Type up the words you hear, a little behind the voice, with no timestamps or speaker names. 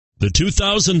The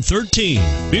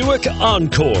 2013 Buick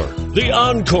Encore. The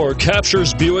Encore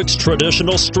captures Buick's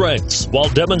traditional strengths while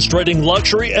demonstrating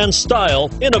luxury and style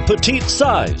in a petite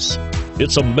size.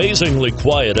 It's amazingly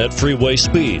quiet at freeway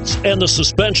speeds, and the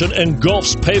suspension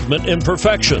engulfs pavement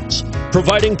imperfections,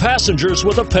 providing passengers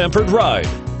with a pampered ride.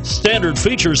 Standard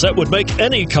features that would make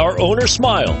any car owner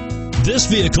smile. This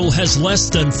vehicle has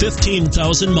less than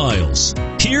 15,000 miles.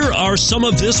 Here are some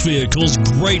of this vehicle's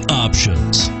great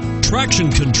options: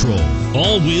 traction control,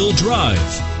 all-wheel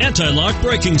drive, anti-lock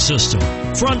braking system,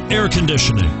 front air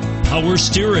conditioning, power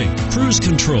steering, cruise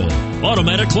control,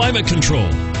 automatic climate control,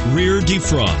 rear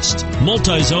defrost,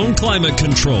 multi-zone climate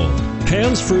control,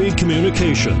 hands-free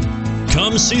communication.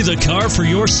 Come see the car for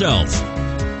yourself.